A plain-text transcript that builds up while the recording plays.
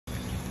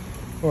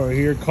We're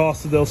here at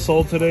Costa del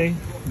Sol today.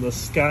 The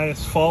sky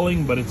is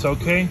falling, but it's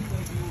okay.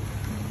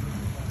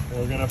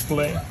 We're gonna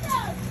play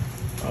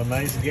a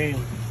nice game.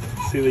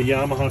 See the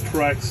Yamaha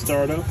track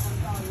start up.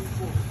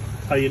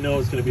 How you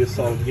know it's gonna be a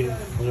solid game.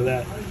 Look at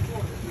that.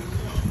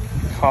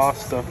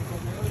 Costa.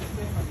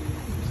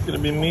 It's gonna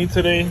be me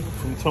today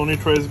from Tony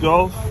Trace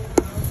Golf.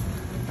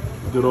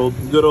 Good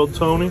old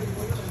Tony.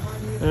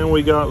 And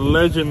we got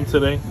Legend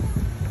today.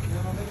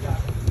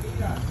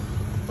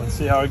 Let's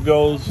see how it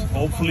goes.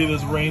 Hopefully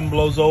this rain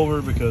blows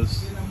over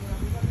because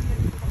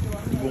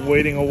we've been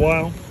waiting a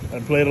while. I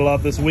played a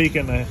lot this week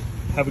and I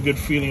have a good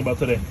feeling about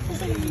today.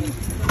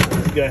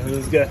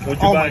 This guy.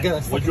 What'd you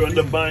buy? What'd you end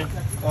up buying?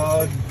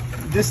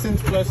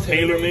 Distance plus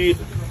TaylorMade.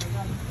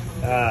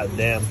 Ah,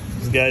 damn.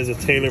 This guy's a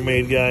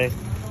TaylorMade guy.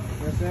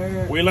 Yes,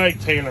 sir. We like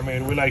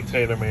TaylorMade. We like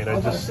TaylorMade. I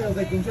was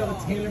like, don't you have a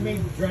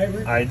TaylorMade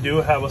driver? I do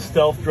have a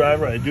stealth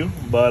driver. I do.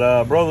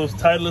 But bro, those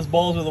Titleist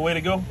balls are the way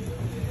to go.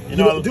 You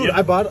know, dude,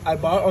 I bought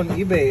on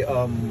eBay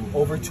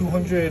over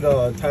 200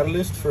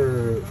 Titleist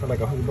for like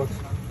 $100.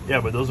 Yeah,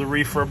 but those are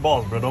refurb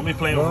balls, bro. Don't be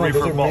playing with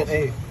refurb balls.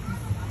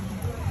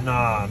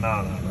 Nah.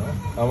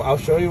 I'll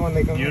show you when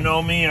they come. You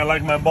know me, I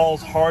like my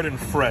balls hard and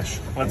fresh.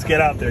 Let's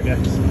get out there,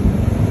 guys.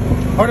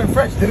 Hard and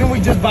fresh. Didn't we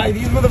just buy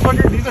these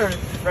motherfuckers? These are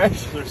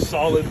fresh. They're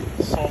solid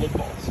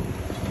balls.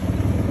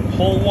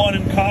 Hole 1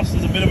 in Costa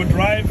is a bit of a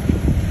drive.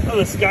 Oh,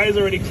 the sky's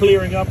already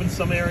clearing up in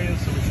some areas,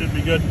 so it should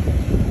be good.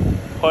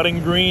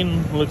 Putting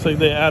green. Looks like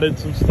they added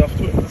some stuff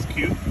to it. That's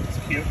cute. It's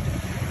cute.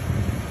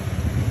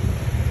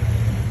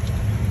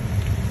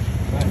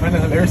 I find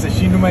it hilarious that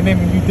she knew my name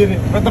and you didn't.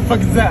 What the fuck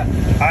is that?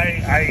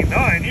 I know,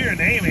 I knew your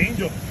name,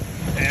 Angel.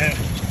 And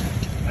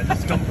I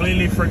just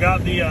completely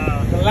forgot the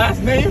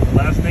last name?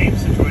 Last name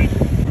situation.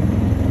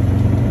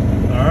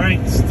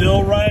 Alright,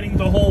 still riding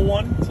to hole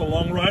 1. It's a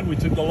long ride. We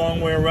took the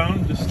long way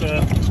around just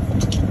to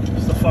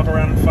fuck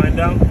around and find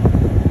out.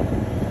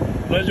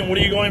 Legend, what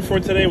are you going for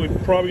today? We're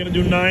probably gonna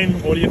do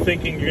 9. What are you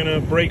thinking? You're gonna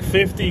break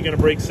 50, you're gonna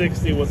break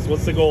 60. What's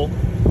the goal?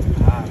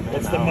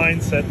 What's the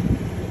mindset?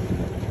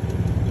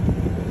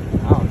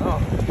 I don't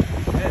know.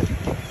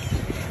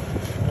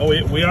 Oh,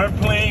 we are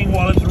playing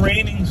while it's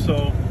raining,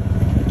 so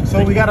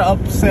we gotta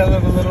upsell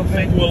it a little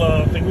bit.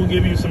 I think we'll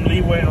give you some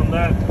leeway on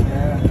that.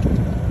 Yeah.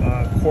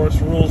 Course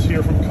rules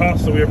here from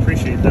Costa, we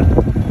appreciate that.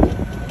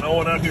 No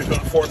one out here to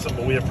enforce them,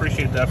 but we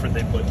appreciate the effort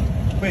they put.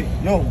 Wait,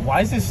 yo,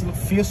 why does this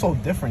feel so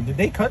different? Did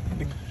they cut?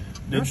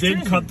 They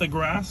did cut the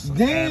grass.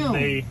 Damn.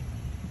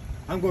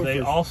 And they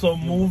also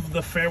moved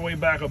the fairway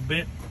back a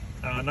bit.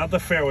 Not the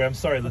fairway, I'm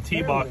sorry, the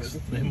tee box.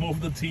 They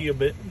moved the tee a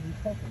bit.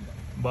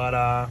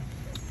 But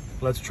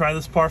let's try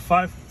this par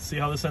 5, see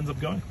how this ends up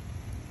going.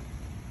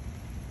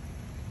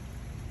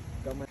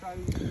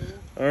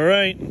 All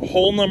right,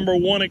 hole number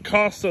 1 at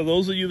Costa.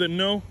 Those of you that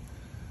know,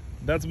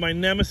 that's my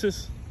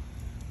nemesis.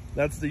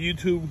 That's the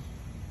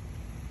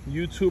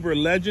YouTuber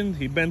Legend.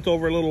 He bent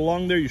over a little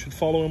long there. You should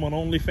follow him on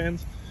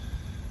OnlyFans.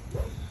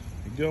 There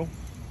you go.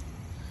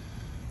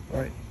 All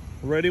right,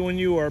 ready when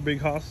you are,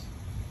 Big Hoss.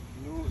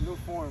 New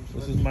forms.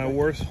 This is my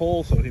worst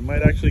hole, so he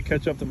might actually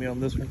catch up to me on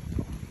this one.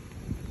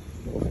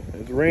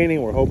 It's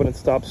raining. We're hoping it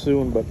stops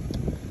soon, but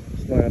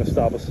it's not gonna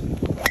stop us.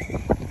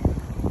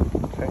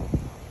 Okay.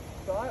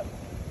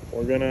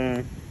 We're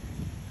gonna,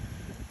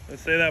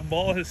 let's say that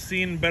ball has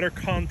seen better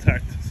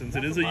contact since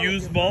it is a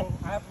used ball.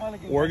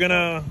 We're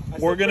gonna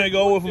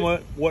go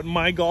with what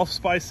my golf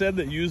spy said,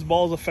 that used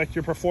balls affect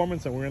your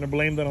performance, and we're gonna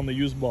blame that on the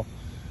used ball.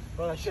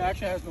 Bro, that shit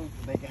actually has no,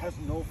 like, it has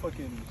no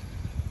fucking.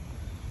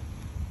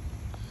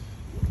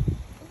 I'm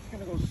just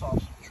gonna go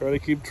soft. Try to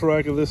keep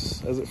track of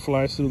this as it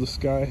flies through the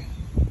sky.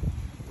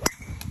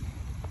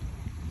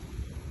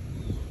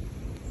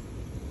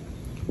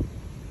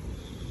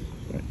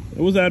 Right.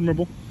 It was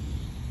admirable.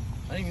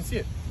 I didn't even see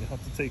it. You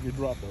have to take your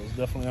drop. It was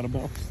definitely out of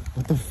bounds.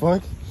 What the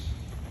fuck?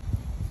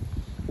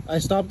 I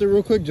stopped it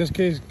real quick just in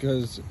case,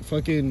 because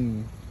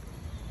fucking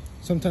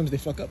sometimes they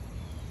fuck up.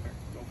 Right,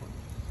 go for it.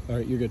 All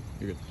right, you're good.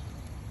 You're good.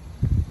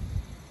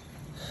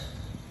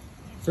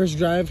 First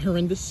drive,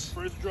 horrendous.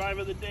 First drive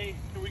of the day.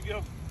 Here we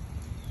go.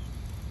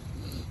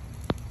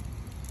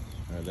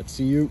 All right, let's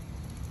see you.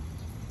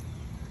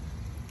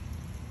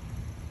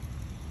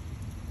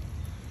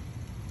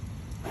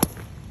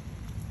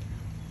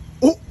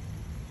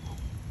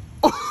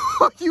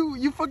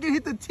 You fucking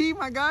hit the tee,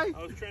 my guy.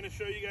 I was trying to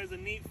show you guys a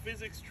neat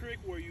physics trick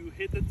where you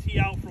hit the tee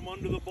out from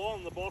under the ball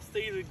and the ball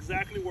stays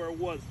exactly where it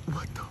was.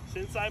 What the?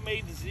 Since I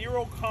made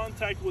 0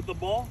 contact with the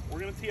ball, we're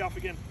going to tee off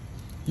again.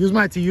 Use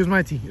my tee, use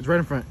my tee. It's right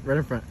in front, right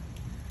in front.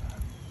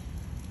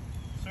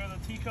 Sir,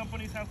 the tee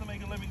companies have to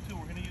make a living too.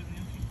 We're going to use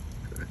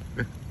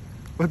new tee.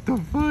 What the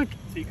fuck?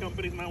 Tee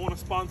companies might want to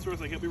sponsor us,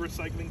 like he'll be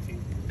recycling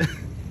tees.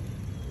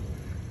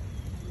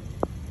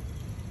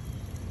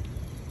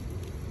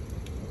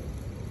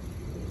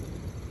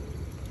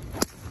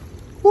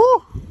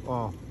 Woo!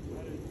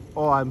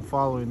 Oh, I'm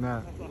following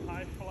that. That's a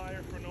high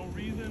flyer for no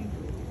reason.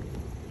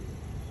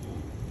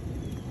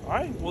 All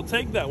right, we'll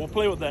take that. We'll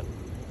play with that.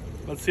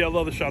 Let's see how the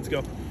other shots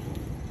go.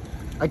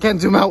 I can't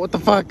zoom out. What the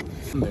fuck?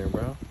 There,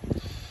 bro.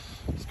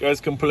 It's Guy's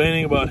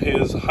complaining about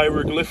his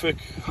hieroglyphic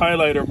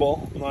highlighter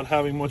ball not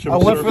having much of a I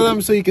went surface. for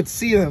them so you could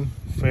see them.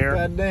 Fair.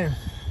 God damn.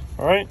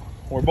 All right,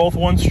 we're both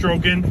one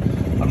stroke in.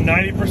 I'm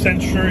 90%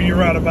 sure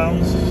you're out of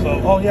bounds.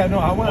 So Oh yeah, no,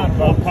 I went out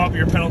of I'll bounds. pop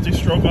your penalty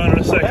stroke on in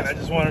a second. I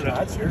just wanted to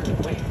That's yours.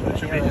 Wait, let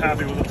you be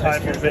happy with the That's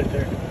time of yours it. right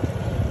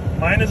there.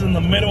 Mine is in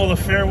the middle of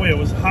the fairway. It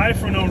was high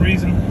for no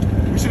reason.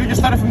 We should have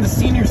just started from the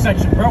senior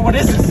section, bro. What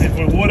is this? If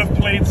we would have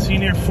played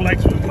senior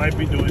flex, we might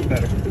be doing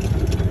better.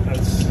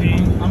 Let's see.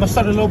 I'm gonna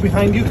start a little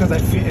behind you because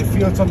it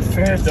feels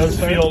unfair. It does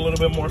feel a little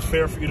bit more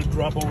fair for you to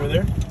drop over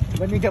there.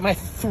 Let me get my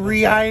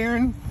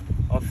 3-iron.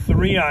 A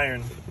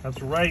 3-iron.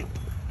 That's right.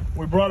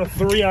 We brought a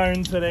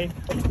 3-iron today.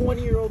 A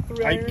 20-year-old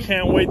 3-iron. I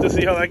can't wait to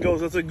see how that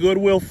goes. That's a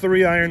Goodwill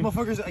 3-iron. This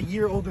motherfucker's a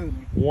year older than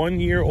me. 1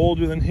 year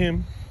older than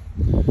him.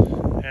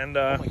 And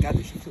Oh my god,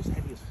 this shit feels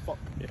heavy as fuck.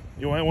 yeah,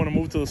 you might want to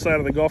move to the side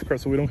of the golf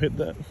cart so we don't hit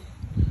that.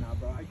 Nah,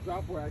 bro, I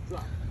drop where I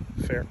drop.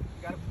 Fair.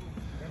 Gotta move.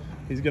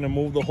 He's gonna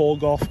move the whole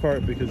golf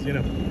cart because, you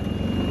know,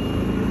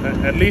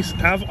 at least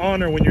have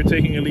honor when you're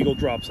taking illegal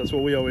drops. That's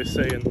what we always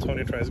say in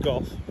Tony Tries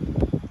Golf.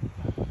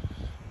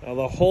 Now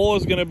the hole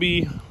is gonna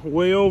be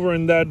way over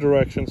in that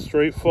direction,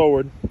 straight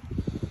forward.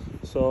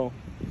 So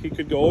he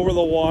could go over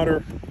the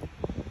water.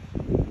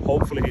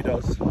 Hopefully he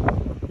does.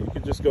 He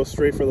could just go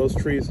straight for those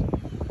trees.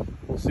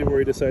 We'll see where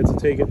he decides to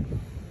take it.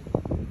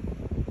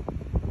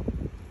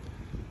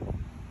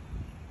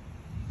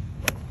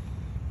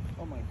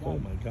 Oh my god. Oh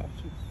my gosh.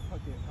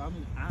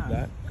 I'm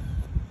ass.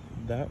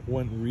 That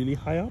went really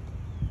high up.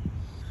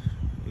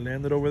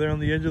 Landed over there on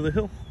the edge of the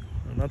hill.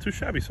 Not too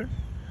shabby, sir.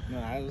 No,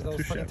 that was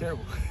Too fucking shabby.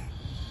 terrible.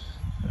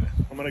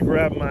 I'm gonna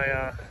grab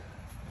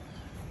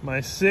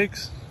my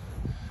 6.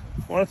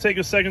 I want to take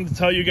a second to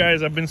tell you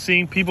guys I've been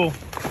seeing people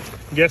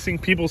guessing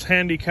people's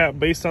handicap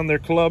based on their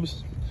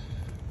clubs.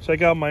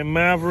 Check out my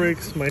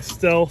Mavericks, my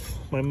Stealth,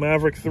 my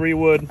Maverick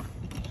 3-wood,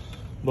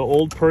 the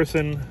old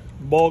person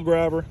ball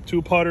grabber,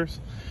 2 putters.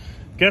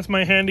 Guess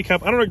my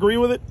handicap. I don't agree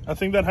with it. I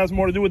think that has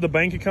more to do with the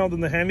bank account than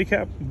the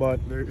handicap,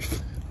 but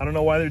I don't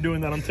know why they're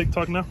doing that on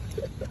TikTok now.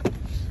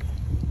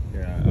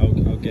 Yeah,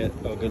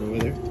 I'll get over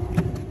there.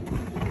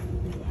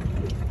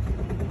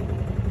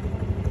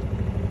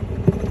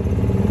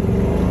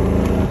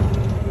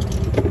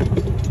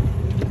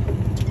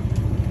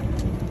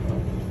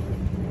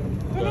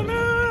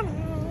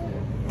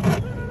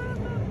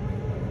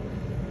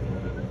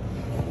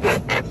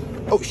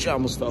 Oh shit, I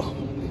almost fell.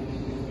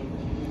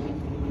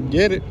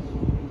 Get it.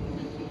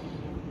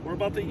 We're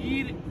about to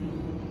eat it.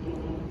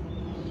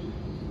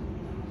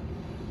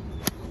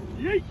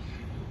 Yay!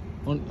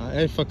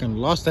 I fucking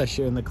lost that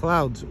shit in the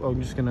clouds. Oh,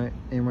 I'm just gonna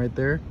aim right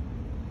there.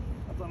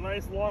 That's a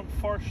nice long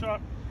far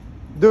shot.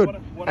 Dude,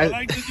 What I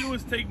like to do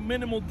is take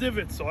minimal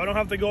divots, so I don't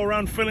have to go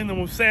around filling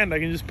them with sand. I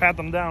can just pat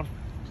them down.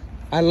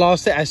 I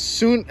lost it as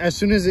soon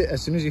as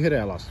you hit it.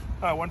 I lost.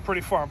 I went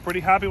pretty far. I'm pretty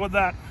happy with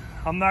that.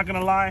 I'm not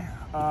gonna lie.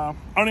 I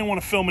don't even want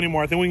to film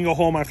anymore. I think we can go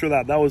home after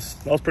that. That was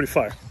pretty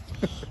fire.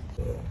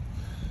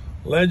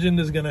 Legend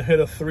is gonna hit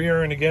a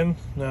 3-iron again.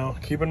 Now,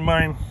 keep in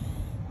mind,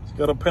 he's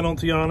got a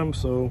penalty on him,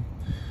 so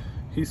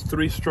he's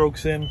 3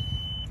 strokes in.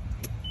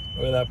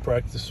 Look at that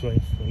practice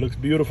swing. It looks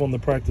beautiful in the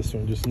practice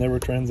swing, just never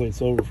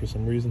translates over for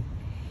some reason.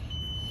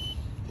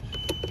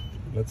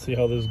 Let's see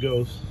how this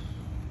goes.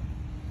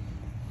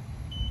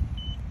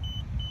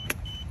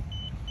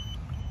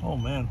 Oh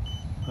man,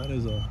 that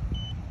is a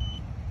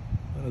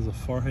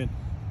far hit.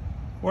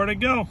 Where'd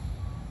it go?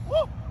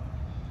 Woo!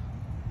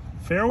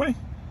 Fairway?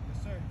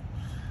 Yes, sir.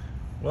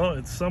 Well,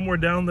 it's somewhere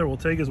down there. We'll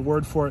take his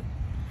word for it.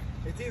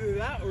 It's either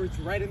that or it's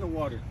right in the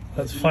water.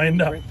 Let's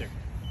find out. Right there.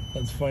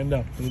 Let's find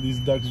out. Look at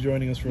these ducks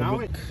joining us for a Now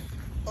bit.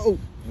 Oh,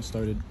 I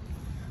started.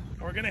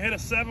 We're gonna hit a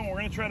 7. We're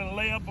gonna try to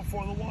lay up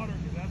before the water,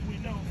 because as we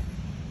know,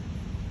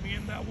 me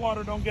and that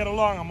water don't get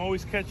along. I'm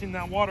always catching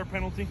that water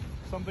penalty.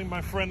 Something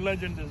my friend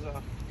Legend is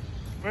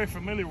very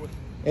familiar with.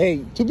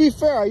 Hey, to be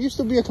fair, I used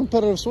to be a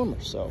competitive swimmer,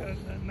 so.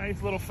 A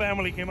nice little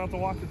family came out to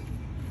watch it.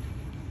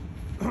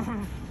 So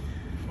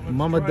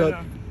Mama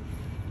duck.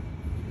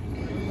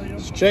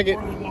 Let's check it.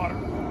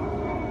 Water.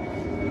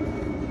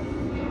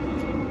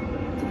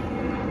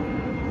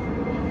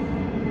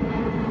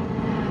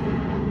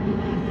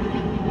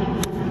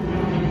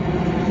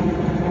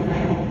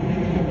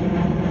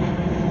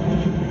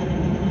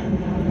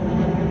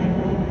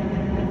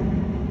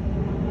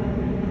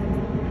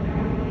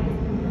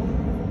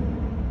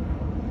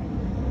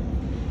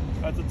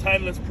 That's a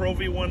Titleist Pro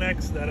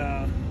V1X that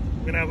I'm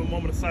gonna have a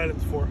moment of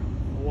silence for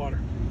in the water.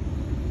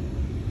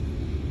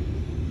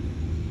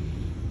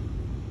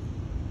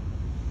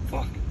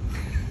 Fuck.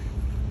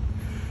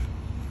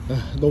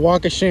 The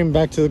walk of shame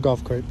back to the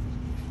golf cart.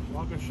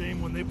 Walk of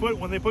shame. When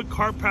they put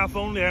cart path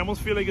only, I almost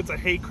feel like it's a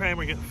hate crime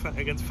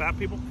against fat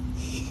people.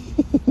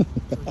 The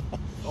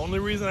only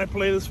reason I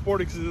play this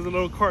sport is because there's a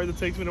little cart that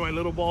takes me to my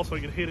little ball so I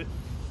can hit it.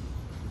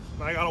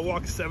 And I gotta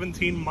walk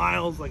 17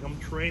 miles like I'm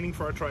training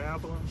for a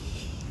triathlon.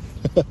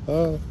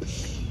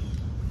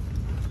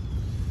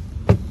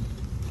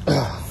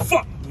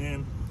 Fuck,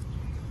 man.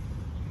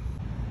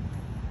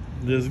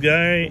 This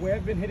guy... The way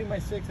I've been hitting my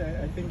 6,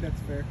 I think that's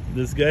fair.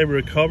 This guy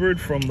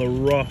recovered from the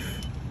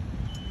rough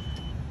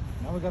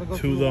Now we gotta go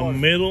to the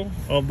middle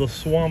of the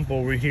swamp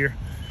over here.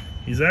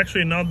 He's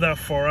actually not that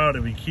far out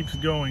if he keeps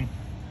going.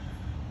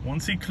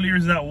 Once he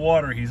clears that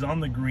water, he's on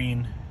the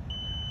green.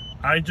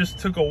 I just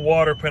took a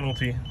water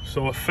penalty.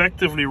 So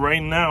effectively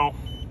right now,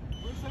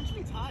 we're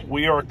essentially tied.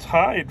 We are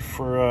tied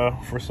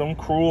for some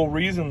cruel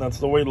reason. That's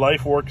the way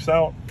life works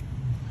out.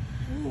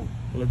 Ooh.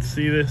 Let's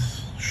see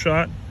this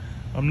shot.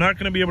 I'm not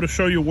going to be able to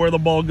show you where the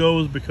ball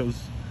goes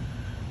because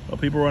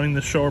people running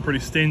this show are pretty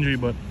stingy,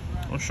 but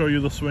I'll show you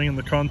the swing and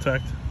the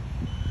contact.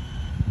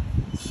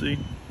 Let's see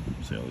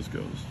how this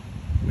goes.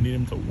 We need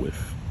him to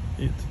whiff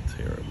it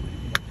terribly.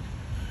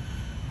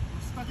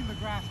 We're stuck in the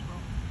grass, bro.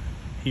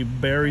 He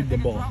buried the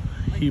ball.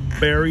 He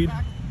buried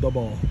the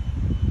ball.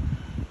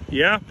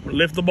 Yeah,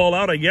 lift the ball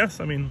out, I guess.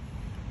 I mean,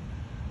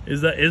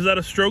 is that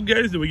a stroke,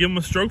 guys? Did we give him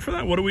a stroke for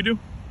that? What do we do?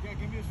 Yeah,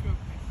 give me a stroke.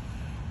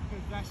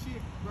 Because that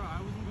shit, bro,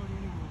 I wasn't going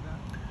anywhere with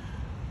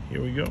that.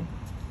 Here we go.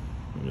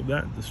 Look at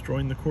that,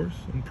 destroying the course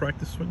in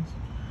practice swings.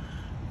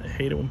 I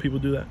hate it when people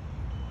do that.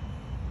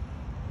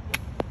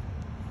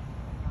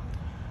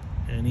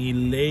 And he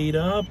laid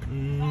up.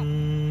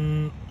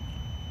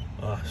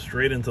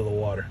 Straight into the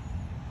water.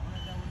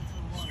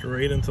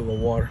 Straight into the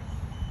water.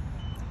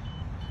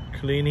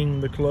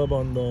 Cleaning the club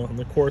on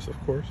the course, of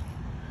course.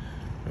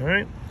 All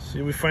right, see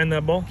if we find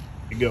that ball.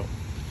 Here you go.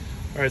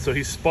 All right, so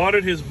he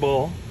spotted his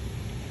ball.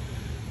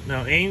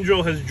 Now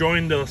Angel has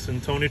joined us in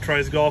Tony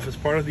Tries Golf as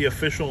part of the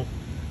official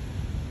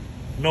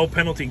no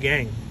penalty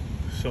gang.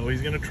 So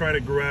he's gonna try to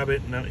grab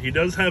it. Now he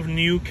does have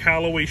new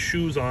Callaway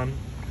shoes on,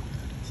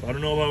 so I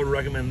don't know if I would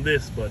recommend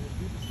this, but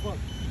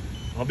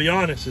I'll be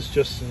honest, it's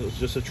just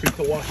a treat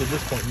to watch at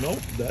this point. Nope,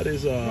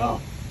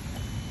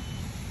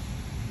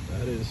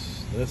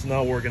 that's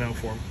not working out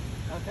for him.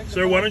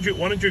 Sir, why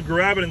don't you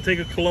grab it and take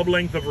a club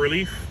length of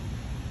relief?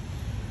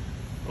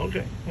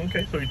 Okay,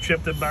 so he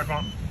chipped it back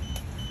on.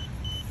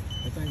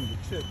 That's not even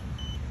a chip.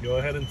 Go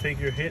ahead and take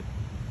your hit.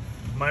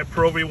 My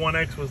Pro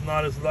V1X was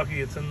not as lucky.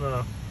 It's in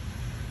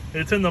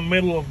the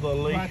middle of the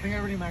lake. Well, I think I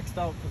already maxed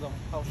out because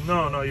I'm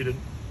No, you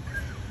didn't.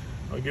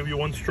 I'll give you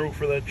one stroke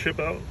for that chip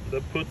out.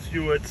 That puts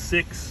you at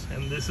 6,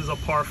 and this is a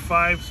par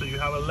 5, so you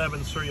have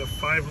 11, so you have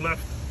 5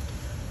 left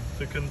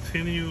to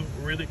continue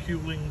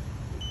ridiculing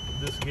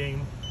this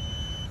game,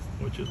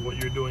 which is what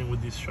you're doing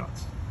with these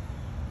shots.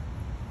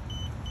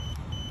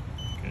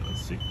 Okay,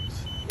 let's see.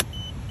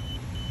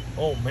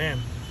 Oh man,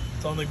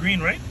 it's on the green,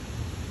 right?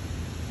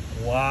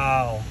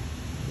 Wow,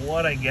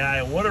 what a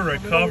guy, what a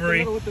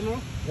recovery.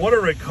 What a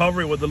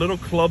recovery with the little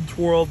club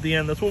twirl at the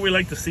end. That's what we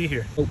like to see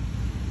here. Oh.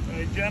 All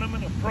right,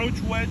 gentlemen,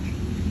 approach wedge.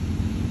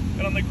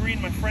 Got on the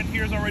green. My friend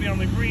here is already on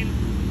the green.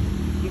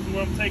 This is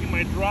where I'm taking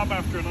my drop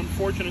after an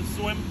unfortunate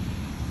swim.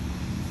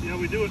 See how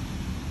we do it.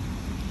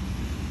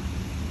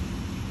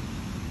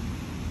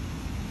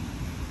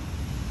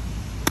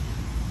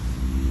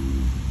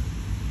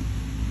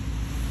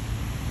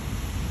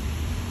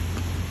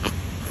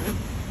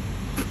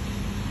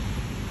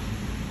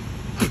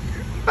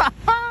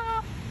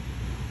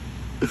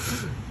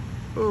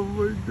 Oh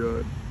my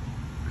god.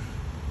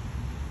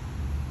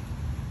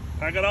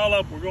 Pack it all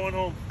up, we're going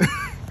home.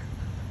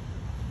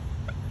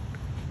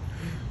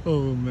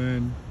 Oh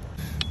man.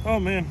 Oh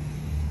man.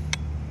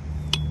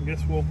 I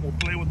guess we'll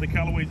play with the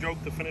Callaway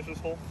joke to finish this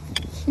hole.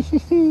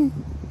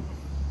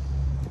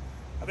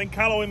 I think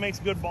Callaway makes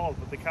good balls,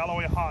 but the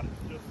Callaway hot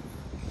is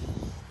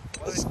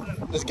just...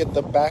 Let's get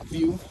the back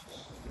view.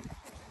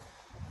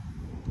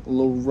 A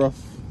little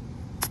rough.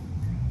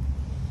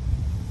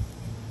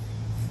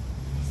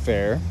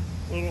 Fair.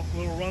 Little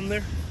run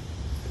there.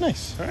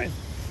 Nice. All right.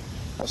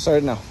 I'll start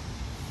it now.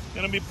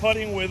 Gonna be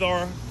putting with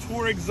our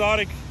Tour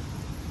Exotic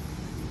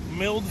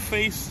milled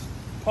face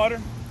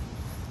putter.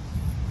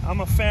 I'm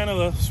a fan of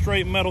the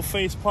straight metal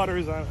face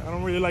putters. I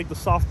don't really like the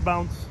soft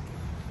bounce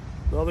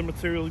the other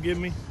materials give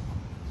me.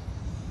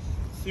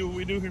 Let's see what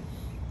we do here.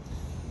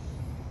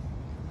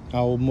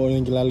 I will more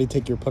than gladly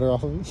take your putter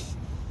off of it.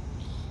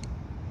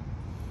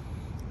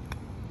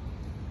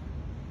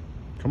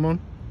 Come on.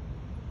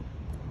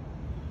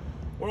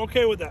 We're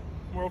okay with that.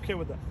 We're okay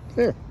with that.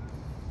 There.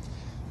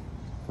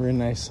 Very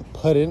nice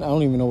putting. I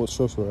don't even know what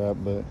strokes we're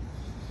at, but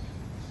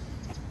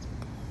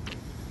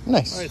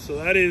nice. All right, so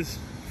that is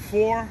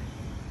 4,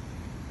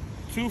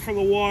 2 for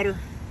the water,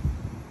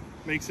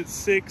 makes it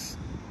 6,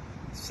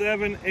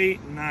 7,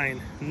 8,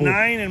 9.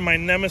 9 in my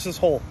nemesis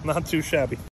hole. Not too shabby.